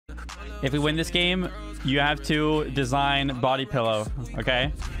If we win this game, you have to design body pillow,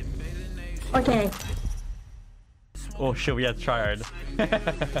 okay? Okay. Oh shit, we had to try hard.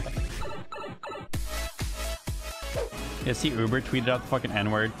 Yeah, see Uber tweeted out the fucking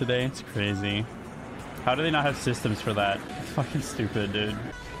N-word today? It's crazy. How do they not have systems for that? It's fucking stupid, dude.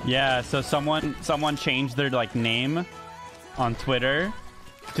 Yeah, so someone changed their like name on Twitter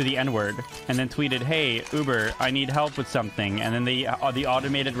to the N-word and then tweeted, "Hey Uber, I need help with something," and then the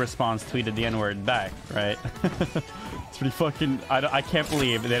automated response tweeted the N-word back, right? It's pretty fucking... I can't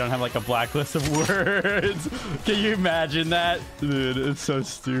believe they don't have like a blacklist of words. Can you imagine that? Dude, it's so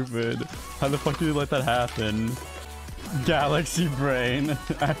stupid. How the fuck did you let that happen? Galaxy Brain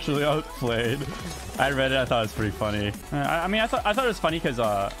actually outplayed. I read it, I thought it was pretty funny. I mean, I thought it was funny because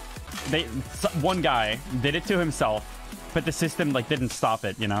one guy did it to himself, but the system like didn't stop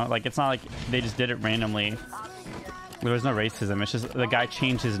it, you know? Like it's not like they just did it randomly. There was no racism. It's just the guy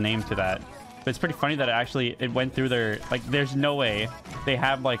changed his name to that. But it's pretty funny that it went through their, like, there's no way they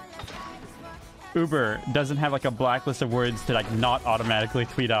have like Uber doesn't have like a blacklist of words to like not automatically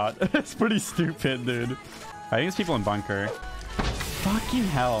tweet out. It's pretty stupid, dude. I think it's people in bunker. Fucking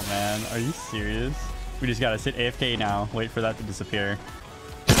hell, man. Are you serious? We just gotta sit AFK now. Wait for that to disappear.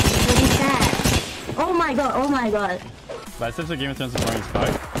 What is that? Oh my god, oh my god. Last episode of Game of Thrones is boring as fuck.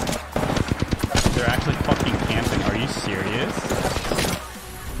 They're actually fucking camping. Are you serious?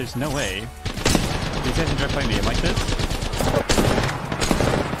 There's no way. These guys enjoy playing the game like this?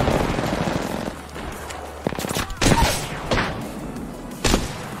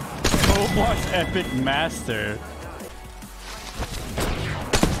 Roblox Epic Master.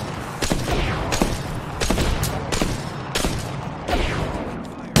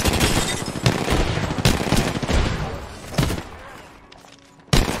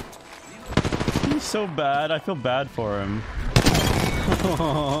 He's so bad. I feel bad for him.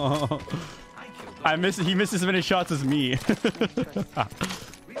 He missed as many shots as me.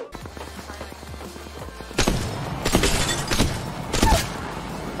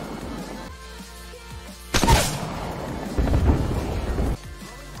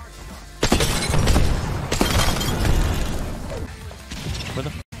 Where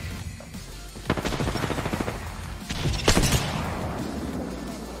the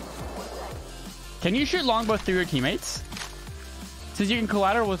Can you shoot longbow through your teammates? Since you can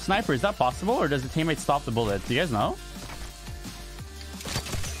collateral with sniper, is that possible, or does the teammate stop the bullet? Do you guys know?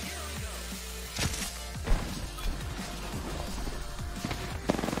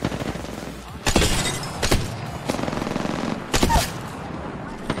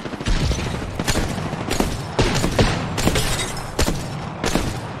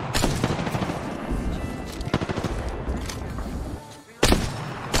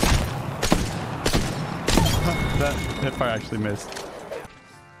 That part actually missed.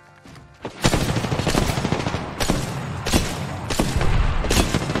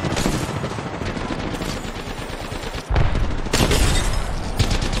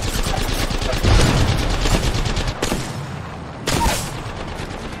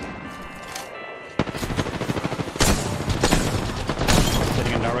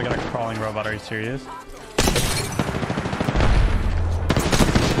 Sitting in Norway, got a crawling robot. Are you serious?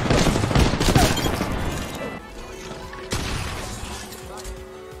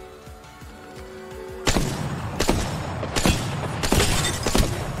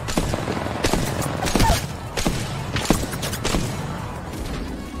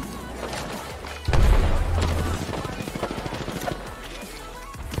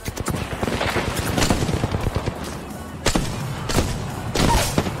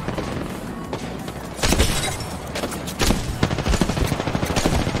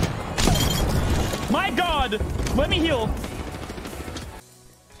 Let me heal.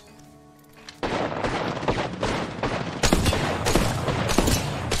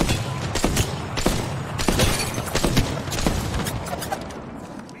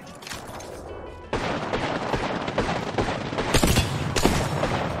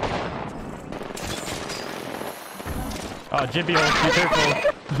 Oh, Jibby, be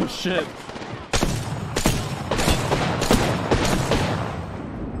careful. Oh, shit.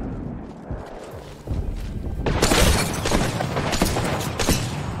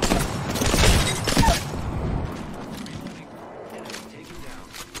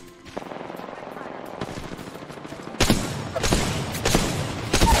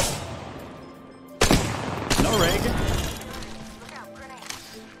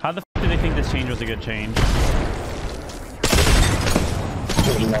 How the f do they think this change was a good change?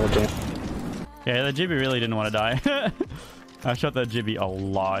 Yeah, the Jibby really didn't want to die. I shot that Jibby a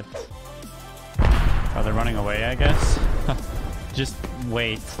lot. Oh, they're running away, I guess. Just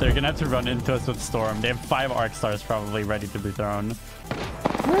wait. They're gonna have to run into us with Storm. They have 5 arc stars probably ready to be thrown.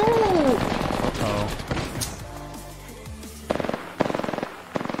 Oh.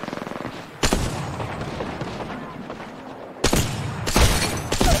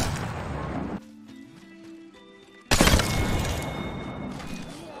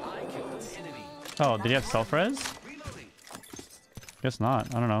 Oh, did he have self-res? Guess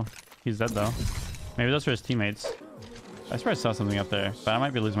not. I don't know. He's dead though. Maybe those are his teammates. I swear I saw something up there, but I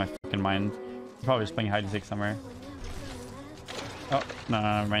might be losing my fucking mind. He's probably just playing hide and seek somewhere. Oh, no,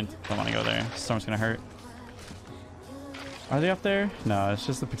 never mind. Don't want to go there. Storm's gonna hurt. Are they up there? No, it's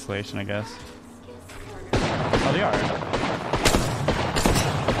just the pixelation, I guess. Oh, they are.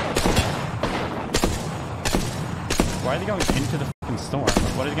 Why are they going into the fucking storm?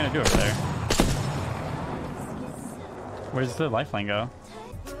 What are they gonna do over there? Where's the lifeline go?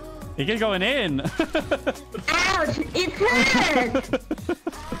 He can going in. Ouch! It hurts!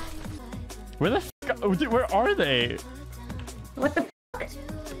 Where the fuck? Where are they? What the fuck?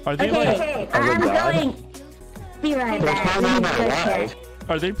 Are they Okay, I'm going. Be right back.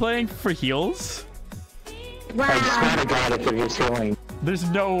 Are they playing for heals? Wow. I swear to God, if they're just healing. There's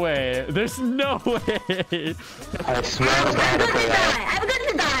no way. There's no way. I swear to God, if they're I'm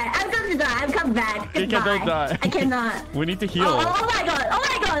going to die. I'm going to die. I'm coming back. You cannot die. I cannot. We need to heal. Oh my god. Oh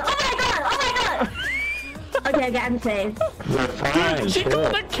my god. Oh my god. Oh my god. Okay, I'm safe. They're fine. She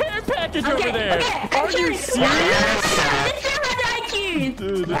called a care package over there. Okay, Are you serious?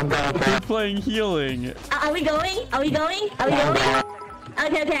 Dude, I'm going they're playing healing. Are we going? Are we going? Are we going?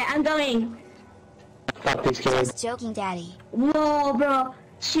 Okay, I'm going. Fuck these kids. Just joking, Daddy. Whoa, bro.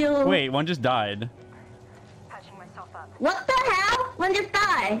 Chill. Wait, one just died. What the hell? One just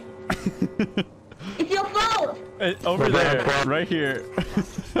died. It's your fault. Over there, right here.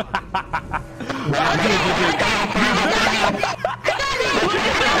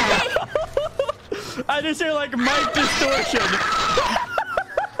 I just hear like mic distortion.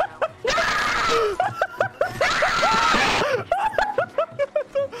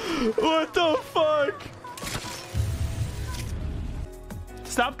 What the fuck?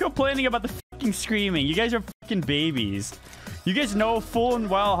 Stop complaining about the fucking screaming. You guys are fucking babies. You guys know full and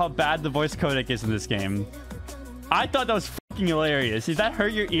well how bad the voice codec is in this game. I thought that was fucking hilarious. Did that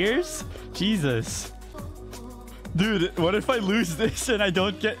hurt your ears? Jesus. Dude, what if I lose this and I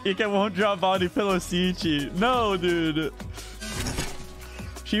don't get it won't draw body pillow Siichi? No, dude.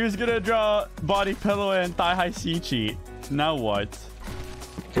 She was gonna draw body pillow and thigh high Siichi. Now what?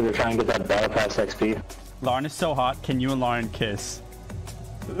 Dude, they're trying to get that battle pass XP. Lauren is so hot. Can you and Lauren kiss?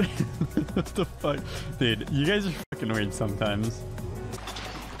 What the fuck? Dude, you guys are fucking weird sometimes.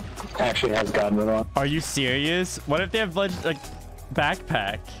 Actually has God mode on. Are you serious? What if they have like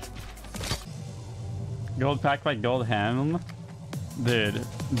backpack? Gold pack by gold ham? Dude,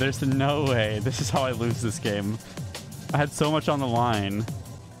 there's no way. This is how I lose this game. I had so much on the line.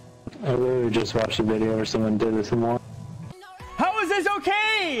 I literally just watched a video where someone did this and more. How is this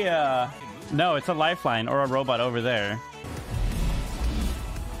okay? No, it's a lifeline or a robot over there.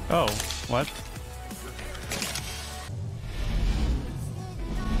 Oh, what?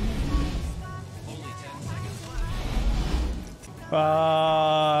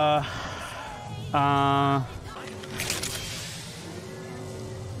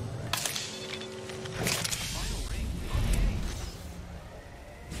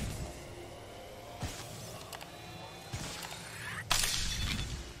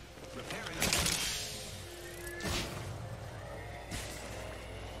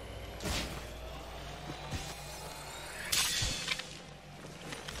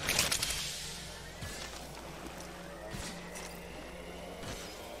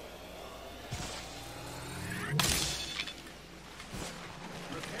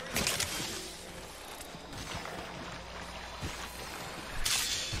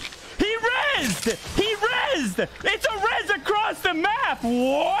 He rezzed! It's a res across the map!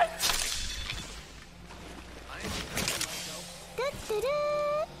 What?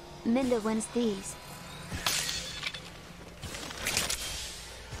 Mendo wins these.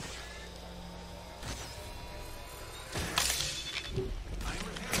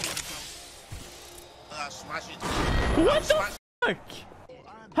 What the fuck?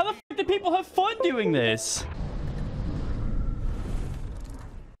 How the fuck did people have fun doing this?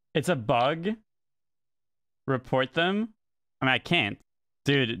 It's a bug. Report them. I mean, I can't.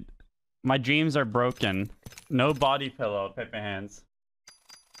 Dude, my dreams are broken. No body pillow, Pepe Hands.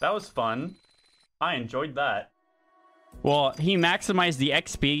 That was fun. I enjoyed that. Well, he maximized the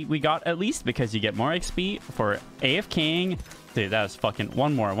XP we got at least because you get more XP for AFKing. Dude, that was fucking...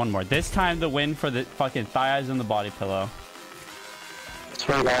 One more. This time the win for the fucking thighs and the body pillow.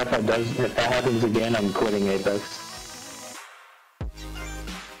 Swear to God, if that happens again, I'm quitting Apex.